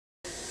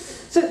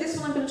So this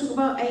one I'm going to talk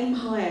about aim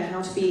higher,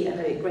 how to be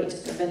a great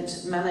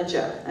event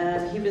manager.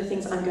 Here are the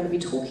things I'm going to be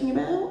talking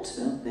about.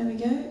 Oh, there we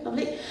go,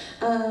 lovely.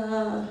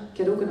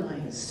 Get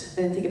organised.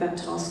 Then think about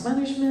task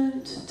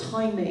management,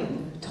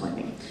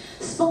 timing,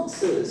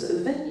 sponsors,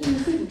 venue,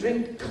 food and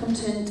drink,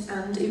 content,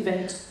 and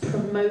event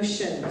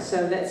promotion.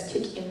 So let's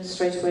kick in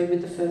straight away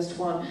with the first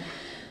one,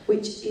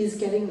 which is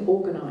getting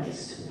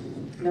organised.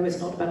 No,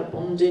 it's not about a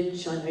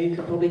bondage. I know you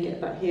could probably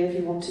get that here if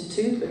you wanted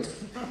to, but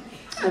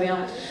there we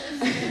are.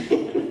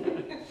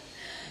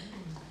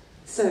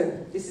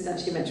 So this is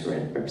actually meant to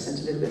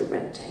represent a little bit of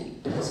red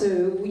tape.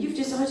 So you've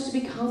decided to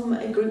become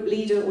a group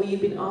leader, or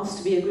you've been asked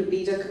to be a group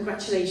leader.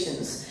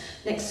 Congratulations.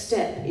 Next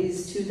step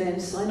is to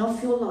then sign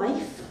off your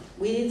life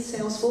with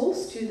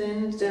Salesforce, to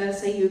then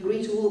say you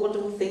agree to all the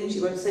wonderful things,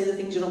 you won't say the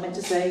things you're not meant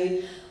to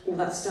say, all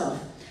that stuff.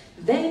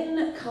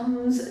 Then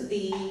comes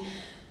the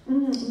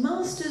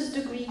master's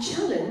degree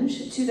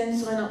challenge to then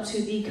sign up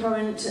to the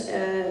current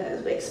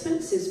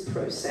expenses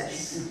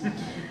process.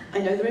 I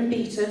know they're in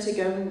beta to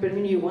go and bring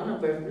a new one,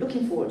 and we're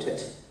looking forward to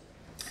it.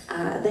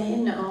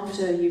 Then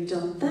after you've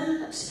done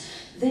that,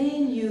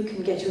 then you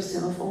can get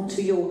yourself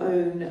onto your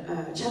own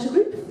chatter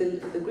group,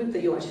 the group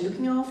that you're actually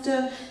looking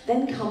after.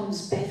 Then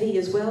comes Bevy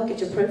as well, get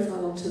your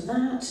profile onto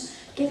that.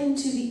 Get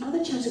into the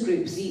other chatter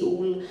groups, the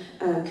all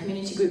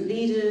community group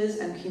leaders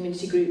and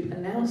community group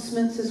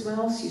announcements as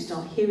well, so you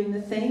start hearing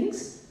the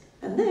things.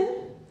 And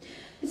then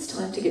it's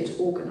time to get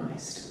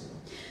organised.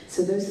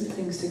 So those are the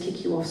things to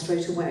kick you off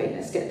straight away.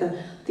 Let's get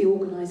the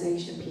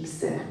organisation piece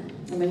there,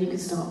 and then you can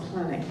start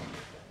planning.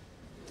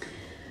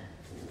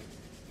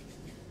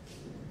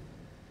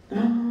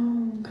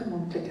 Oh, come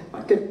on, click.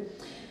 Right, good.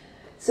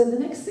 So the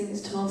next thing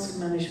is task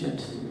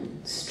management.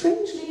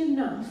 Strangely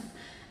enough,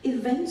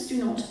 events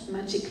do not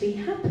magically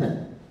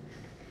happen,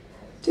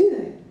 do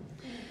they?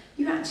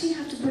 You actually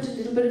have to put a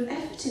little bit of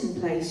effort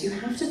in place. You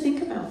have to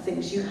think about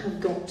things. You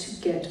have got to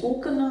get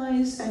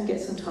organised and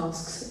get some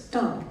tasks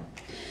done.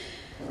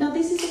 Now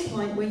this is a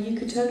point where you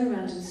could turn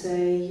around and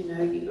say, you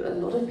know, a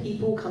lot of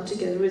people come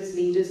together as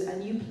leaders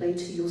and you play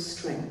to your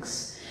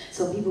strengths.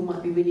 Some people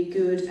might be really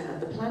good at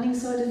the planning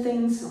side of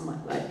things, some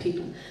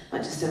people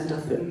like to stand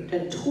up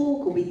and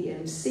talk or be the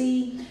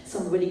MC,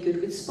 some are really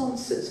good with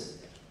sponsors.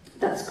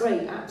 That's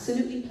great,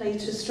 absolutely play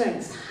to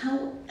strengths.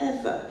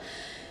 However,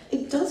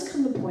 it does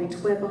come a point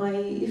whereby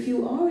if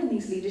you are in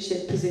these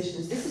leadership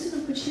positions, this is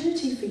an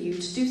opportunity for you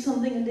to do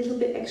something a little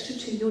bit extra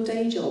to your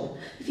day job.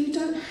 If you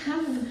don't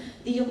have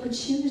the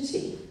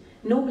opportunity,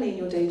 normally in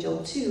your day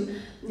job to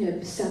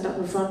stand up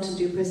in front and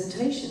do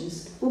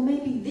presentations, well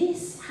maybe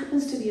this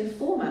happens to be a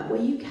format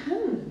where you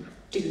can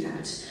do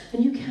that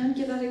and you can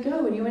give that a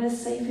go and you're in a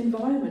safe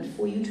environment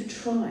for you to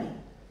try.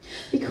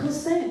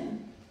 Because then,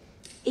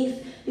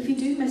 if you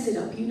do mess it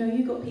up, you know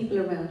you've got people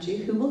around you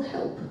who will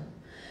help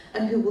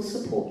and who will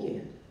support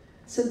you.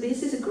 So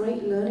this is a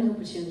great learning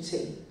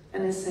opportunity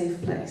and a safe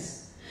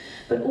place.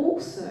 But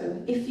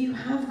also, if you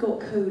have got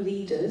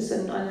co-leaders,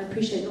 and I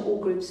appreciate not all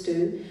groups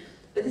do,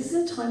 but this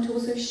is a time to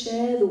also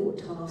share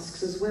the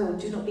tasks as well.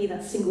 Do not be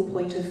that single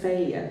point of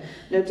failure.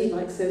 Nobody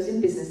likes those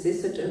in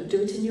businesses, so don't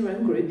do it in your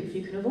own group if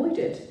you can avoid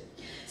it.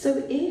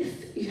 So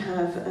if you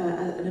have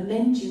an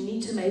amend you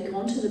need to make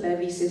onto the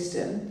Bevy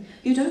system,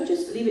 you don't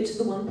just leave it to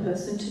the one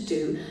person to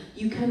do.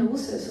 You can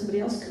also, somebody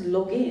else can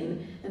log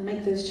in and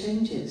make those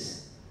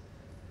changes.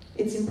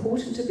 It's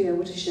important to be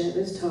able to share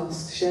those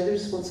tasks, share the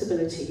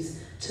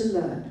responsibilities, to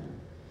learn.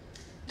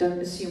 Don't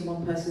assume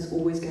one person's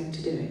always going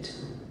to do it.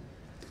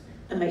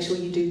 And make sure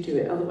you do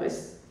it,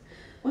 otherwise,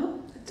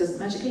 well, it doesn't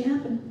magically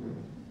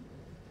happen.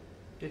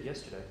 Did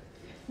yesterday.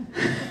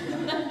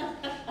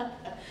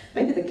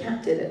 Maybe the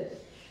cat did it.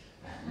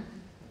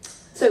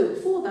 So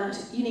for that,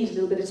 you need a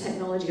little bit of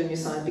technology on your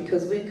side,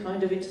 because we're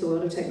kind of into the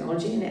world of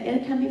technology and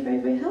it can be very,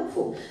 very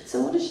helpful. So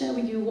I want to share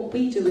with you what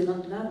we do in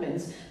London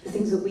Admins, the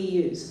things that we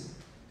use.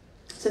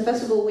 So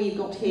first of all, we've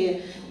got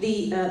here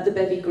the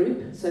Bevy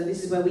group. So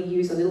this is where we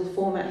use a little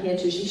format here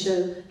to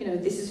show,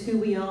 this is who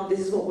we are, this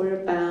is what we're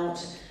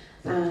about.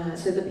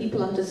 So that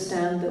people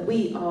understand that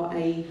we are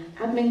a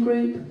admin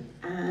group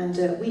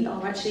and we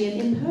are actually an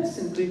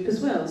in-person group as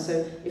well.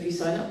 So if you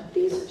sign up,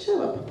 please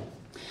show up.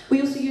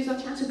 We also use our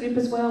chatter group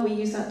as well. We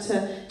use that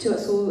to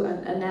us all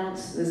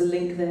announce. There's a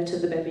link there to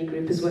the Bevy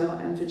group as well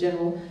and for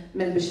general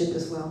membership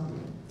as well.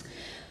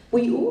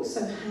 We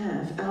also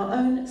have our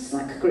own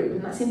Slack group,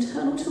 and that's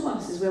internal to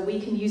us, is where we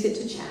can use it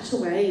to chat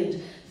away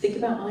and think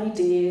about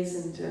ideas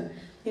and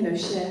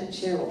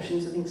share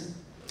options and things.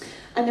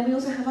 And then we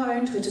also have our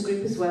own Twitter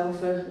group as well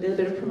for a little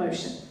bit of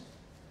promotion.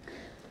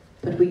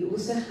 But we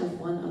also have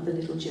one other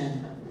little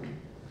gem.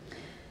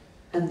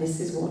 And this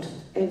is what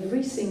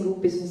every single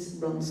business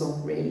runs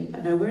on, really.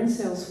 I know we're in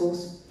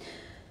Salesforce,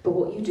 but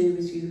what you do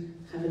is you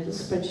have a little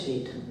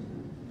spreadsheet.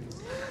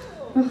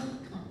 Oh,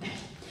 come on.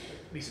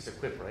 At least it's a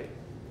quip, right?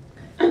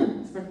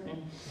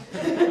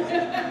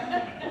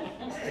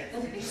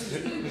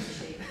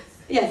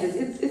 Yes,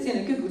 it's in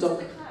a Google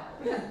Doc.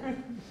 Yeah.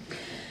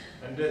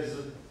 And there's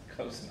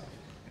Close enough.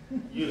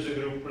 user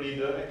group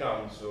leader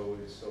account, so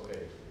it's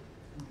okay.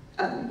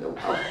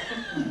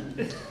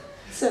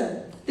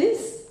 So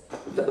this,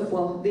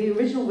 well, the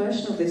original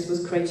version of this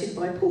was created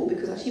by Paul,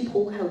 because actually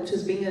Paul helped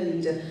us being a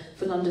leader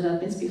for London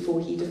admins before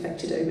he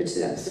defected over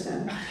to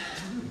Amsterdam.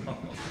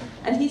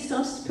 And he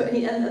started to put,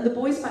 and the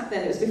boys back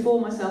then, it was before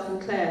myself and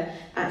Claire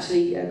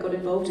actually got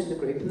involved in the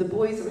group, and the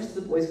rest of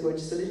the boys were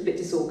just a little bit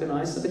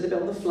disorganised, a little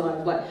bit on the fly,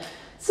 like,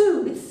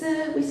 so it's,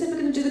 we said we're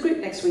going to do the group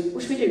next week,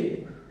 what should we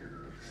do?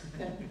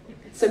 Yeah.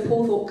 So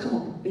Paul thought, come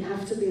on, we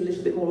have to be a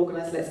little bit more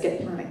organised, let's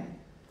get planning.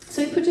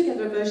 So he put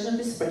together a version of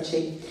this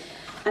spreadsheet,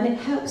 and it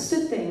helps to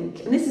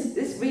think, and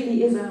this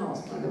really is ours,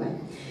 by the way.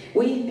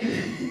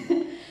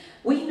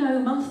 We know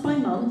month by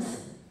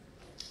month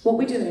what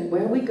we're doing,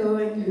 where we're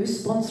going,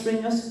 who's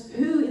sponsoring us,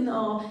 who in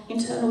our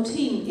internal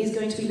team is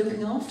going to be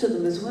looking after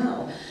them as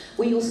well.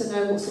 We also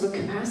know what sort of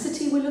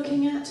capacity we're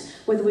looking at,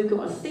 whether we've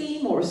got a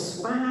theme or a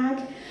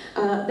swag.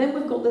 Then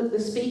we've got the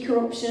speaker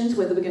options,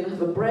 whether we're going to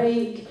have a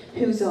break,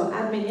 who's our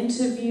admin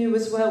interview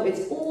as well.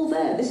 It's all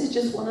there. This is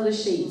just one of the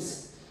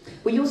sheets.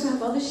 We also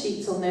have other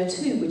sheets on there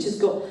too, which has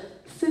got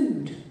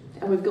food.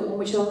 And we've got one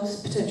which are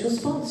potential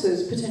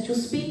sponsors, potential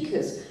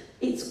speakers.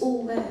 It's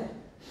all there.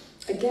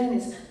 Again,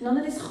 it's none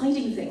of this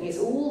hiding thing. It's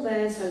all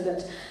there so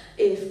that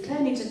if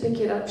Claire needed to pick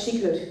it up, she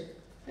could,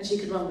 and she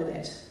could run with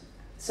it.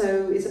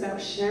 So it's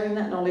about sharing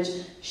that knowledge,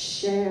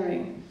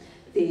 sharing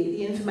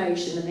the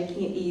information and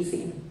making it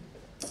easy.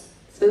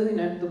 So, you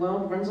know, the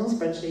world runs on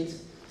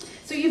spreadsheets.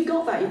 So you've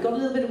got that, you've got a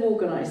little bit of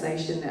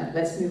organisation now.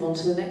 Let's move on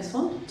to the next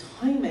one,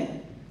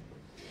 timing.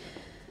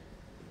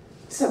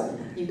 So,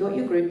 you've got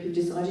your group, you've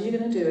decided you're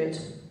going to do it.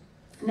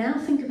 Now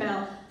think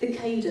about the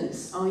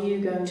cadence. Are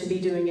you going to be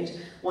doing it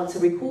once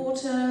every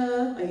quarter?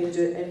 Are you going to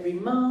do it every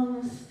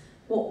month?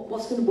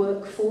 What's going to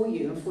work for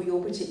you and for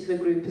your particular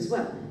group as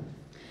well?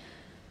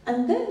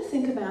 And then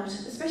think about,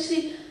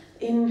 especially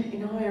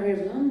in our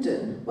area of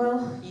London,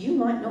 well, you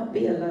might not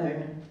be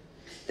alone.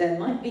 There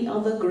might be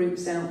other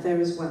groups out there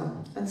as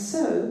well. And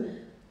so,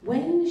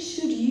 when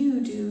should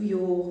you do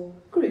your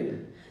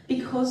group?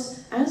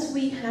 Because as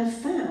we have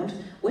found,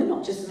 we're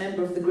not just a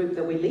member of the group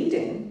that we're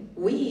leading,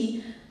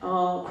 we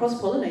are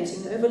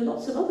cross-pollinating over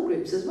lots of other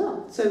groups as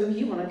well. So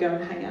you want to go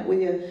and hang out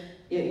with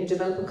your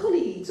developer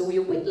colleagues or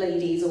your wit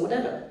ladies or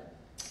whatever.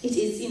 It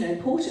is,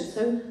 important.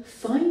 So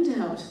find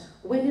out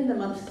when in the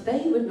month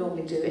they would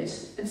normally do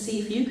it and see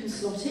if you can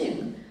slot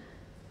in,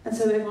 and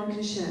so everyone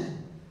can share.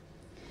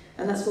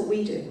 And that's what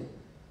we do.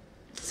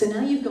 So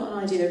now you've got an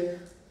idea of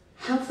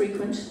how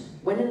frequent,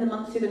 when in the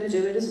month you're going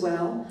to do it as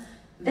well,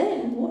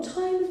 then what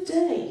time of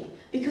day,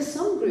 because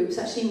some groups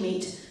actually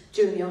meet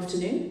during the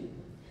afternoon.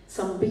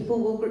 Some people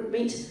will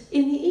meet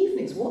in the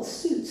evenings. What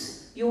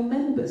suits your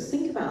members?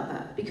 Think about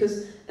that,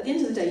 because at the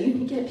end of the day, you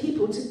can get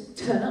people to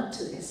turn up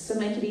to this, so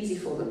make it easy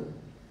for them.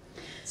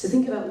 So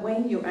think about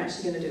when you're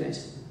actually going to do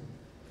it.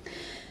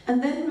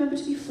 And then remember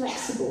to be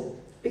flexible,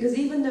 because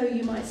even though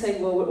you might say,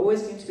 well, we're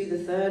always going to be the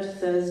third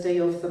Thursday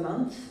of the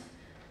month,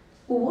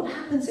 well, what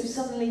happens if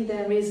suddenly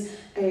there is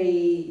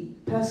a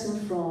person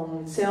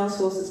from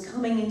Salesforce that's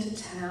coming into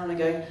town and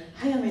going,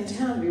 hey, I'm in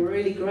town, it'd be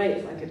really great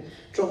if I could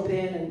drop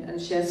in and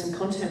share some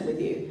content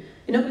with you.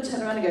 You're not going to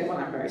turn around and go, well,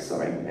 I'm very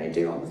sorry, we're going to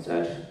do it on the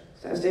third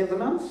Thursday of the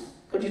month.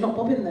 Could you not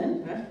pop in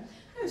then?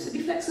 No, so be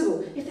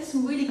flexible. If there's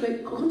some really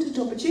great content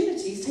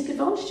opportunities, take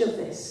advantage of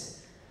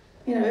this.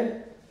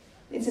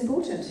 It's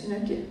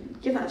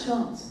important, give that a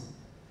chance.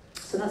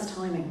 So that's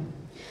timing.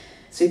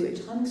 So you've got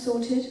your timing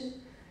sorted.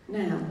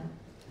 Now,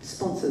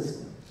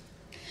 sponsors.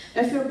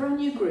 Now, if you're a brand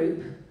new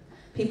group,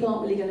 people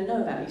aren't really going to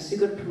know about you, so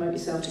you've got to promote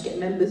yourself to get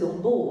members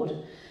on board.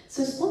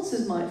 So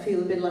sponsors might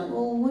feel a bit like,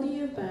 well, what are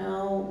you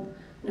about?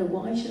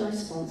 Why should I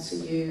sponsor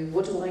you?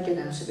 What do I get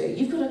out of it?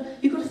 You've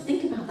got to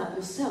think about that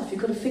yourself.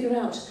 You've got to figure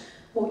out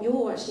what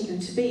you're actually going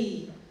to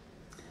be.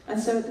 And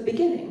so at the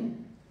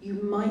beginning, you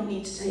might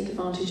need to take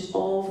advantage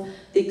of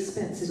the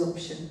expenses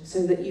option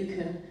so that you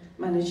can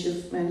manage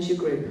your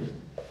group.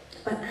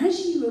 But as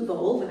you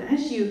evolve and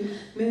as you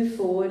move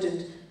forward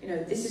and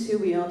this is who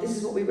we are, this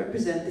is what we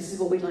represent, this is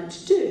what we like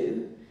to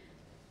do,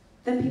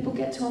 then people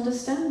get to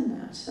understand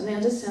that. And they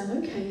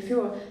understand, okay, if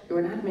you're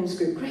an admins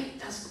group, great,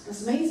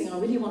 that's amazing, I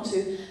really want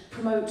to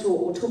promote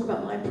or talk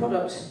about my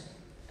product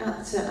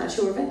at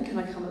your event, can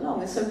I come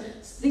along? And so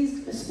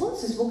these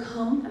sponsors will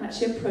come and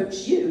actually approach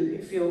you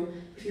if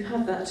you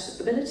have that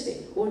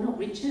ability, or not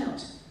reach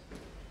out.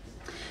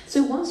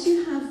 So once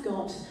you have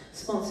got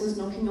sponsors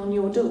knocking on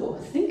your door,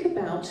 think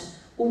about,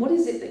 well, what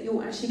is it that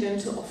you're actually going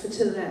to offer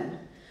to them?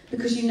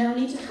 Because you now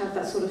need to have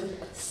that sort of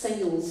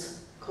sales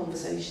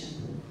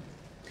conversation.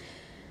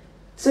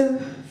 So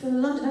for the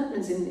London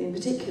admins in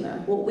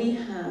particular, what we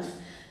have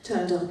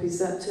turned up is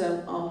that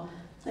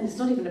and it's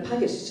not even a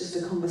package, it's just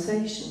a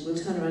conversation. We'll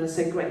turn around and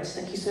say, great,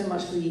 thank you so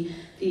much for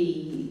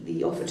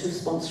the offer to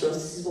sponsor us.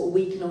 This is what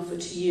we can offer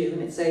to you.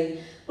 And it's at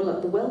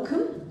the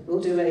welcome, we'll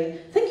do a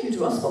thank you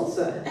to our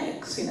sponsor,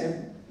 X.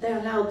 They're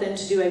allowed then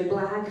to do a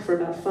blag for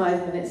about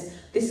 5 minutes.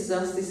 This is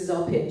us, this is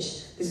our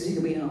pitch, this is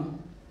who we are.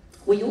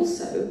 We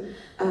also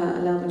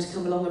allow them to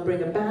come along and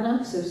bring a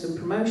banner, so some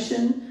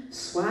promotion,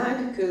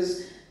 swag,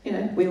 because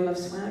we all love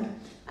swag,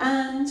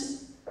 and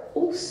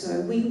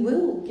Also, we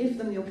will give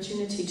them the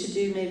opportunity to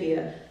do maybe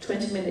a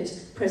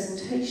 20-minute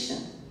presentation.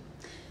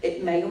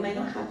 It may or may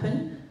not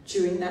happen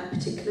during that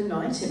particular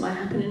night. It might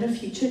happen in a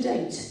future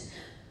date.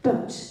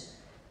 But,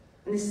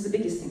 and this is the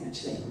biggest thing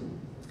actually,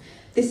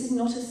 this is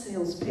not a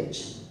sales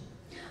pitch.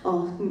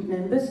 Our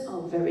members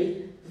are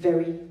very,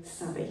 very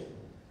savvy.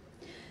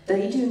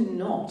 They do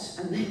not,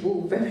 and they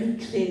will very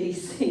clearly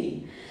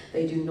see,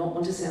 they do not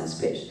want a sales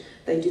pitch.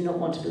 They do not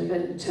want to be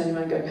like, turn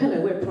around and go,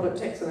 hello, we're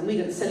Product X, and we're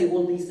going to sell you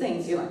all these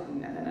things. You're like,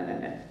 no, no, no, no,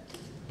 no.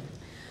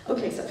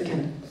 Okay, except for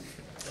Kevin.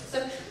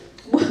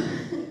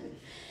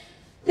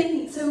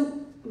 So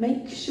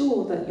make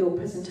sure that your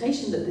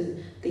presentation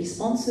that the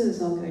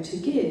sponsors are going to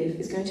give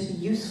is going to be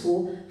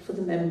useful for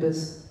the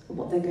members and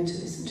what they're going to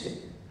listen to.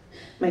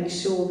 Make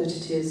sure that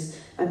it is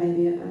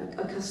maybe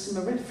a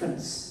customer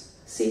reference.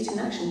 See it in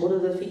action. What are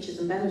the features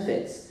and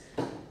benefits?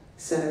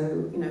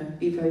 So, you know,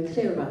 be very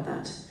clear about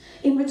that.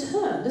 In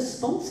return, the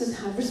sponsors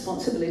have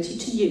responsibility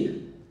to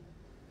you.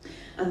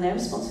 And their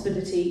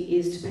responsibility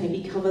is to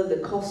maybe cover the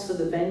cost for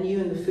the venue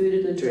and the food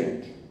and the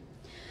drink.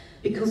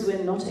 Because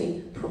we're not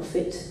a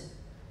profit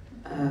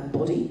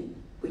body,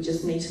 we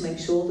just need to make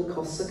sure the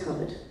costs are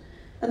covered.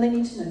 And they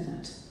need to know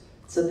that.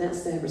 So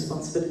that's their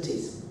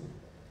responsibilities.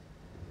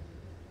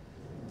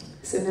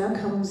 So now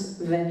comes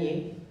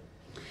venue.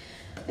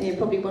 And you're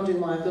probably wondering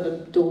why I've got a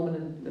doorman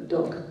and a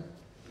dog.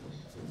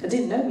 I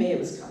didn't know Mia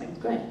was coming.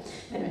 Great.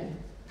 Anyway,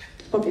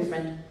 probably a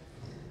friend.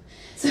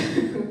 So,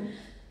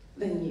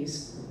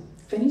 venues.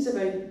 Venues are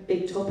very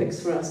big topics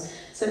for us.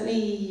 Certainly,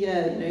 you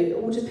know, it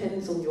all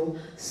depends on your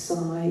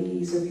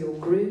size of your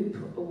group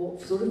or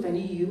what sort of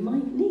venue you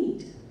might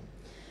need.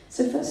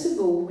 So first of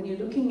all, when you're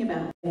looking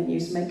about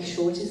venues, make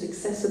sure it is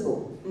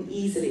accessible and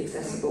easily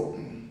accessible.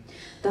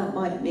 That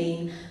might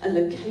mean a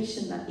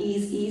location that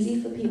is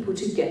easy for people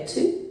to get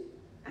to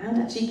and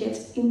actually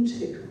get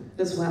into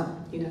as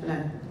well. You never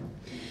know.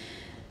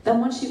 Then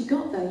once you've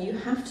got there, you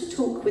have to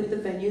talk with the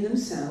venue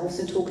themselves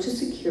and talk to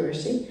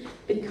security,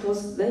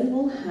 because they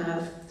will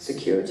have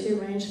security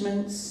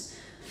arrangements,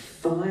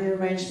 fire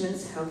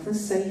arrangements, health and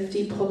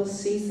safety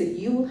policies that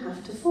you will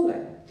have to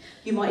follow.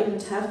 You might even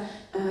have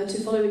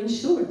to follow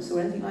insurance or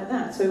anything like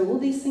that. So all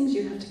these things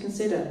you have to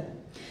consider.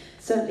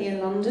 Certainly in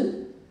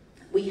London,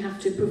 we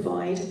have to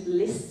provide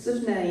lists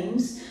of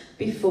names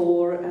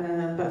before,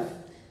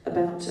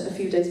 about a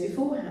few days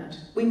beforehand.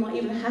 We might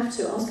even have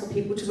to ask our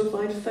people to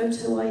provide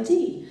photo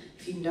ID.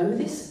 If you know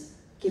this,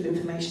 give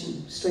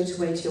information straight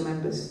away to your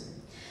members.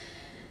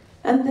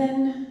 And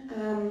then,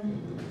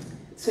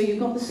 so you've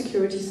got the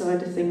security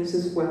side of things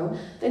as well.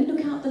 Then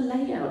look at the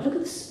layout, look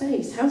at the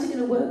space. How's it going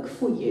to work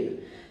for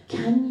you?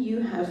 Can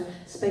you have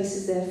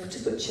spaces there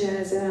to put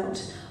chairs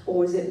out,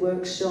 or is it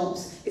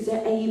workshops? Is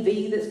there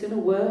AV that's going to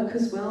work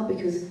as well,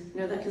 because you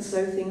know that can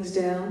slow things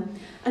down?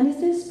 And is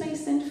there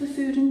space then for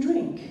food and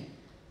drink?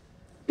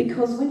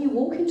 Because when you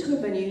walk into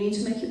a venue, you need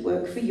to make it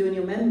work for you and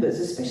your members,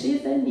 especially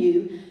if they're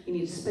new. You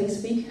need a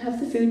space where you can have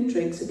the food and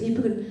drink, so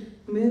people can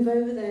move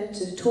over there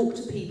to talk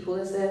to people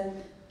as they're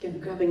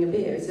grabbing a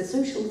beer. It's a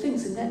social thing,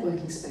 it's a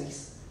networking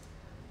space.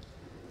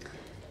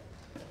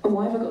 And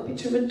why have I got a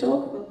picture of a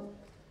dog? Well,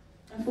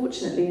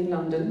 unfortunately in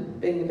London,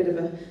 being a bit of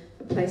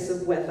a place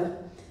of weather,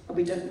 and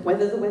we don't,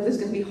 whether the weather's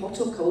going to be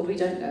hot or cold, we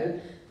don't know,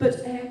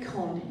 but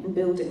aircon in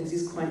buildings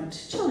is quite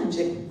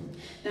challenging.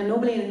 Now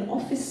normally in an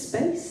office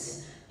space,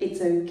 it's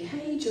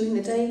okay during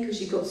the day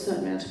because you've got a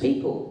certain amount of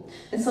people.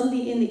 And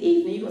suddenly in the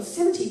evening, you've got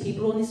 70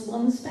 people on this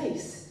one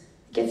space.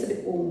 It gets a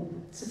bit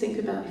warm. So think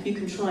about if you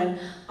can try and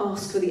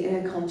ask for the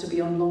aircon to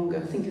be on longer.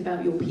 Think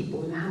about your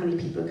people and how many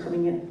people are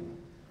coming in.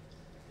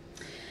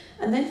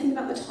 And then think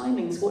about the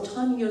timings. What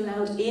time are you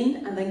allowed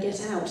in and then get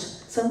out?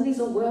 Some of these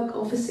are work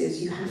offices.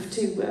 You have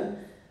to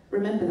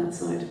remember that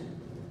side.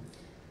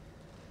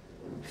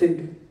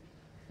 Food.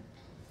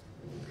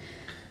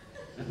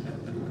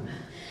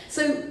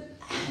 So,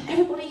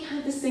 everybody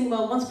had this thing,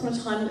 well, once upon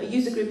a time, a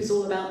user group is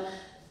all about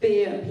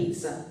beer and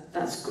pizza.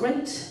 That's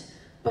great,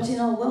 but in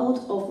our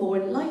world of more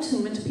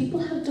enlightenment, people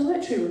have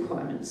dietary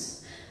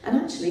requirements. And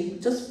actually,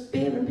 just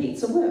beer and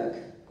pizza work.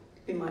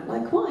 We might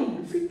like wine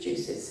and fruit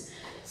juices.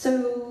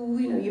 So,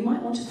 you know, you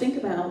might want to think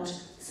about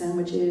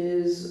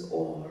sandwiches,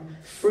 or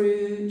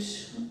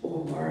fruit,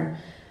 or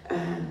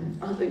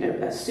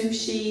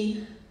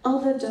sushi,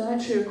 other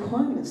dietary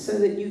requirements, so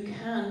that you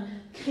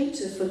can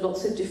cater for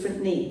lots of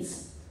different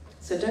needs.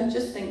 So don't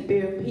just think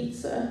beer and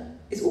pizza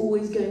is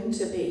always going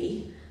to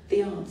be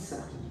the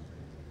answer.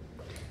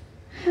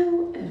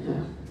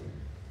 However,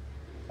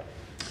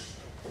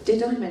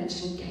 did I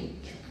mention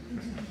cake?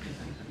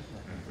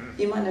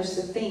 You might notice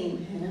a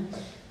theme here.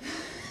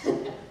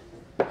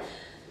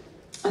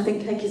 I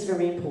think cake is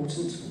very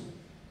important.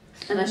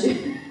 And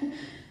actually,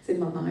 it's in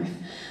my life.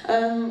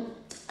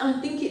 I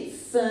think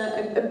it's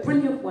a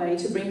brilliant way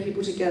to bring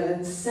people together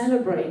and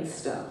celebrate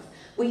stuff.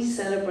 We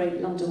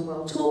celebrate London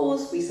World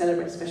Tours, we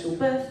celebrate special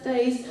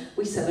birthdays,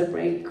 we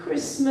celebrate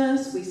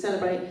Christmas, we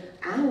celebrate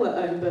our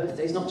own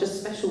birthdays, not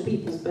just special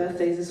people's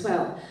birthdays as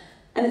well.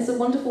 And it's a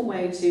wonderful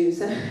way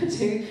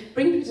to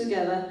bring people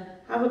together,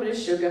 have a bit of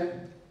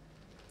sugar,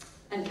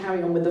 and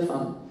carry on with the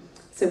fun.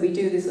 So we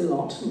do this a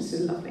lot, and this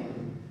is lovely.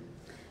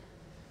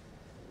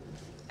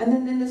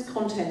 And then there's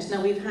content.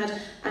 Now we've had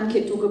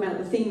Ankit talk about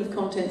the theme of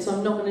content, so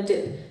I'm not going to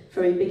dip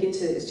very big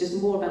into it. It's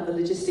just more about the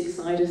logistics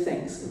side of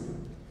things.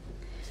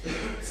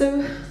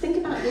 So think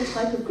about your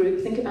type of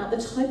group, think about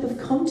the type of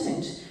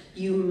content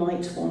you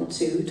might want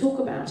to talk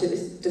about. If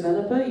it's a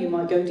developer, you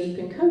might go deep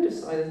in coder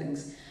side of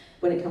things.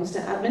 When it comes to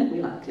admin,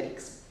 we like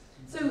clicks.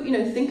 So,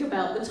 think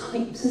about the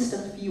types of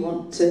stuff you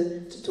want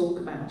to talk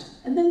about.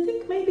 And then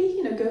think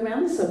maybe, go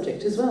around the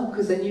subject as well,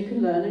 because then you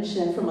can learn and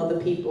share from other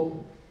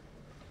people.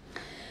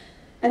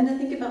 And then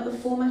think about the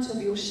format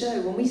of your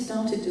show. When we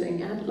started doing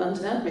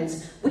London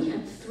Admins, we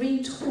had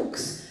 3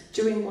 talks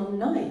during one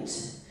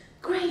night.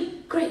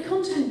 Great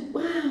content,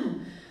 wow.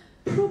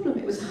 Problem,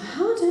 it was a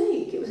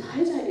heartache, it was a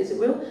headache, it's a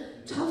real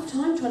tough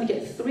time trying to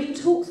get 3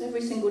 talks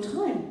every single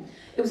time.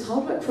 It was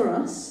hard work for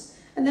us,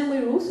 and then we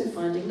were also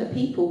finding that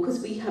people,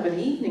 because we have an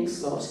evening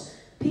slot,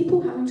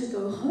 people having to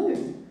go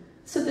home.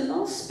 So the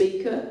last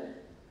speaker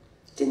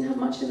didn't have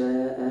much of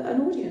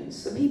an audience.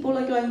 So people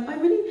are going, I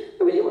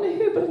really want to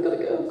hear, but I've got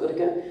to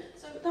go.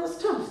 So that was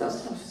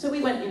tough. So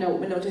we went,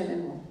 we're not doing it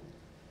anymore.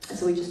 And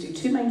so we just do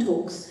 2 main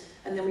talks,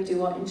 and then we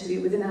do our interview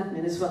with an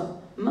admin as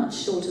well. Much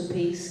shorter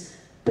piece,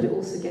 but it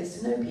also gets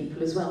to know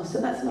people as well, so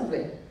that's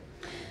lovely.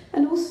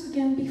 And also,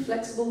 again, be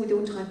flexible with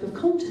your type of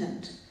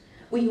content.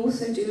 We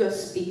also do a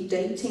speed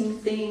dating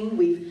thing,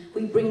 we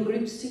bring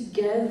groups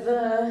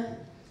together.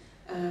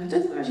 I don't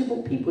think we've actually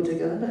brought people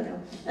together,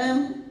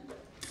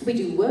 but we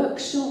do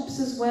workshops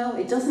as well.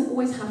 It doesn't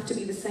always have to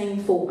be the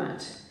same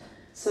format.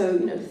 So,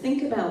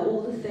 think about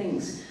all the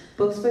things.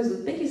 But I suppose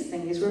the biggest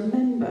thing is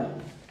remember,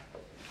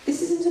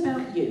 this isn't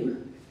about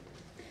you,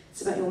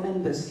 it's about your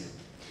members.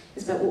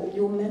 It's about what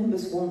your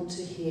members want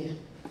to hear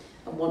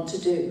and want to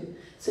do.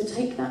 So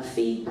take that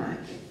feedback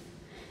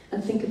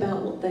and think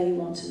about what they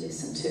want to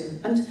listen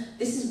to. And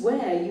this is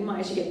where you might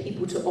actually get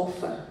people to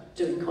offer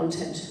doing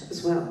content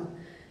as well,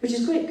 which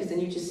is great because then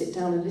you just sit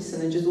down and listen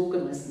and just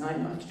organise the night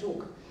and not have to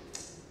talk.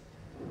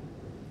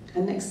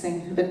 And next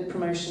thing, event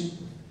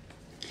promotion.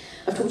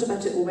 I've talked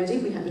about it already.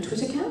 We have a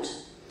Twitter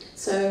account.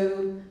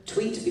 So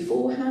tweet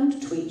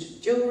beforehand,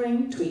 tweet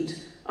during,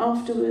 tweet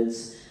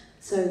afterwards,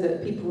 so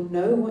that people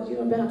know what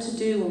you're about to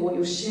do and what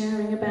you're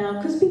sharing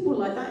about, because people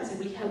like that, it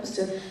really helps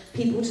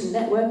people to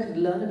network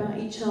and learn about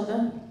each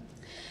other.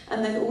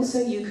 And then also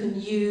you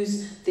can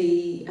use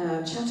the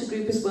chatter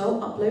group as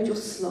well, upload your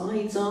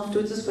slides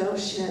afterwards as well,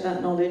 share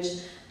that knowledge,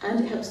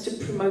 and it helps to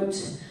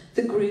promote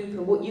the group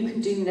and what you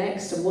can do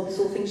next and what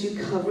sort of things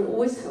you cover. It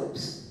always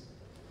helps.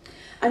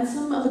 And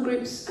some other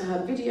groups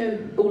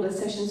video all their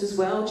sessions as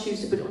well,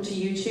 choose to put it onto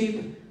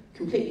YouTube,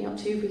 completely up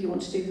to you if you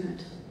want to do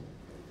that.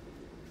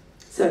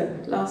 So,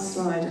 last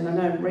slide, and I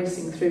know I'm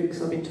racing through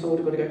because I've been told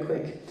I've got to go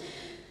quick.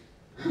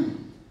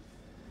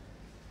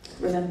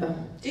 Remember,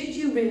 did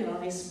you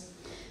realise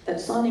that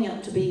signing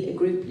up to be a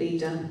group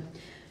leader,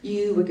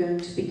 you were going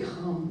to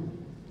become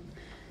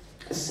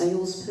a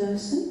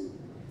salesperson?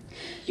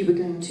 You were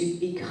going to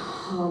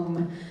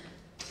become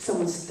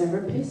someone's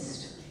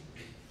therapist?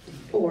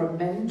 Or a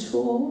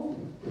mentor?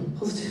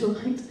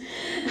 Positive light.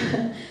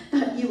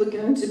 That you were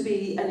going to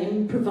be an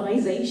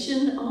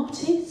improvisation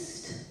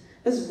artist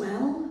as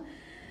well?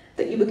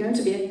 That you were going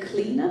to be a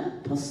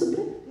cleaner,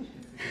 possibly,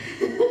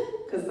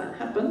 because that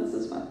happens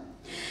as well.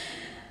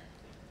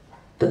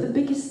 But the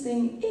biggest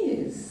thing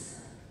is,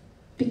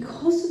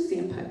 because of the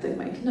impact they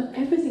make, not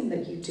everything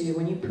that you do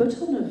when you put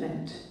on an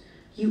event,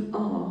 you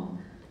are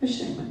a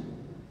showman.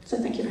 So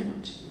thank you very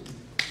much.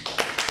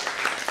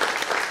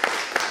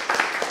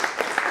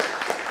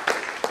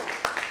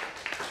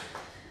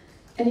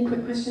 Any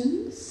quick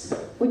questions?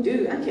 We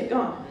do. Okay,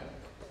 go on.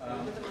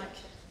 With the mic.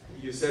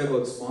 You said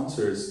about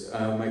sponsors.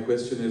 My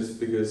question is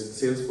because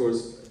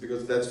Salesforce,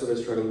 because that's what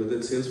I struggle with.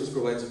 It Salesforce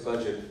provides a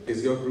budget.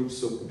 Is your group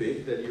so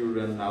big that you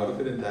run out of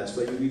it, and that's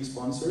why you need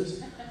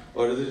sponsors,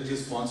 or is it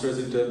just sponsors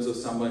in terms of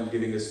someone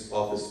giving us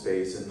office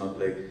space and not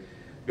like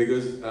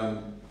because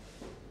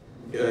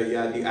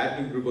yeah, the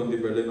admin group on the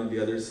Berlin on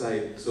the other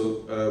side.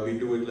 So we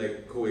do it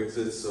like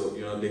coexist. So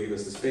they give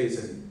us the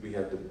space and we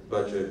have the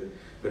budget,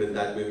 but in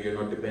that way we are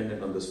not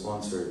dependent on the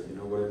sponsor. You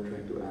know what I'm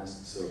trying to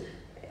ask. So.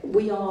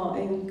 We are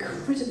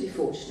incredibly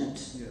fortunate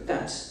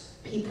that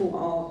people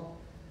are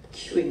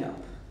queuing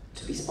up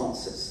to be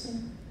sponsors,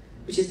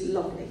 which is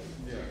lovely.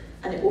 Yeah.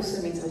 And it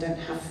also means we don't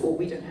have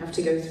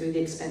to go through the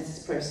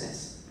expenses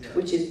process,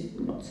 which is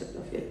not so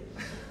lovely.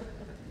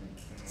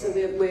 So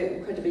we're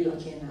incredibly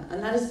lucky in that.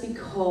 And that is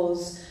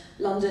because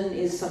London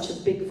is such a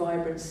big,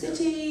 vibrant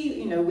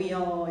city. We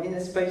are in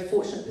this very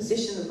fortunate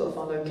position of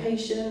our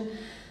location.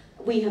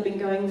 We have been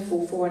going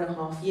for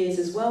 4.5 years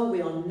as well.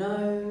 We are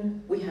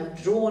known, we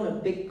have drawn a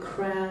big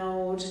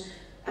crowd,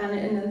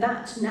 and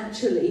that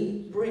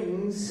naturally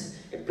brings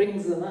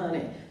the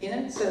money,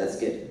 so that's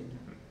good.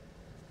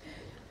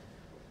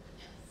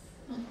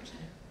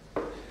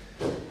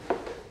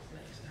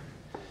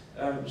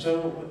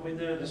 So with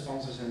the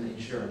sponsors and the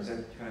insurance,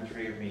 that kind of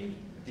triggered me.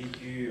 Are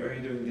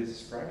you doing this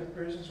as private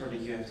persons, or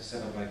did you have to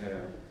set up like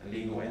a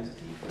legal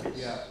entity for this?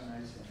 Yeah,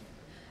 nice.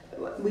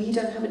 we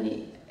don't have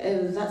any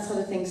that side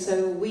of things,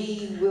 so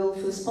we will,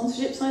 for the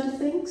sponsorship side of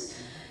things,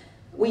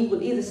 we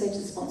will either say to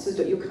the sponsors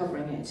that you're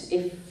covering it.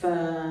 If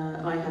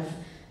I have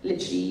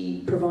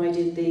literally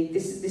provided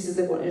this is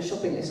the one in a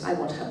shopping list, I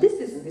want to have this,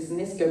 this and this and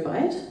this, go buy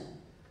it.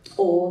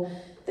 Or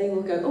they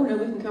will go, oh no,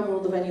 we can cover all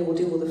the venue, we'll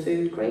do all the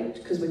food, great,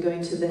 because we're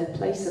going to their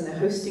place and they're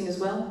hosting as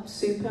well,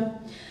 super.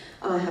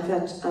 I have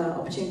had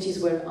opportunities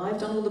where I've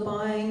done all the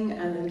buying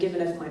and then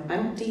given over my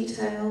bank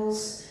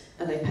details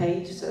and they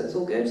paid, so it's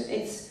all good.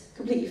 It's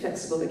completely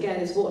flexible. Again,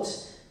 it's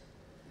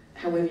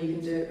however you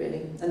can do it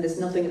really. And there's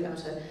nothing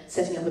about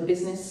setting up a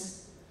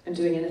business and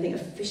doing anything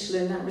official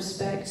in that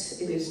respect.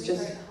 It is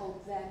just... We don't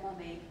hold their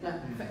money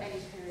for any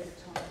period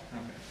of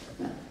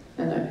time.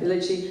 No,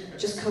 literally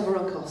just cover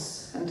our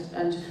costs,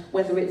 and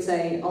whether it's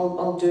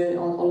I'll do it,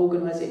 I'll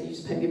organise it, you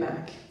just pay me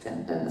back,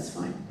 then that's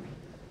fine.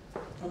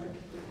 Okay.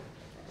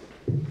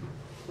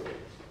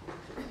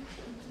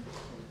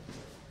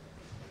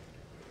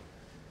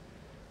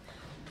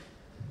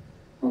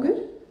 All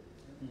good?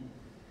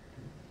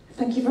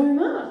 Thank you very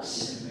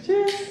much.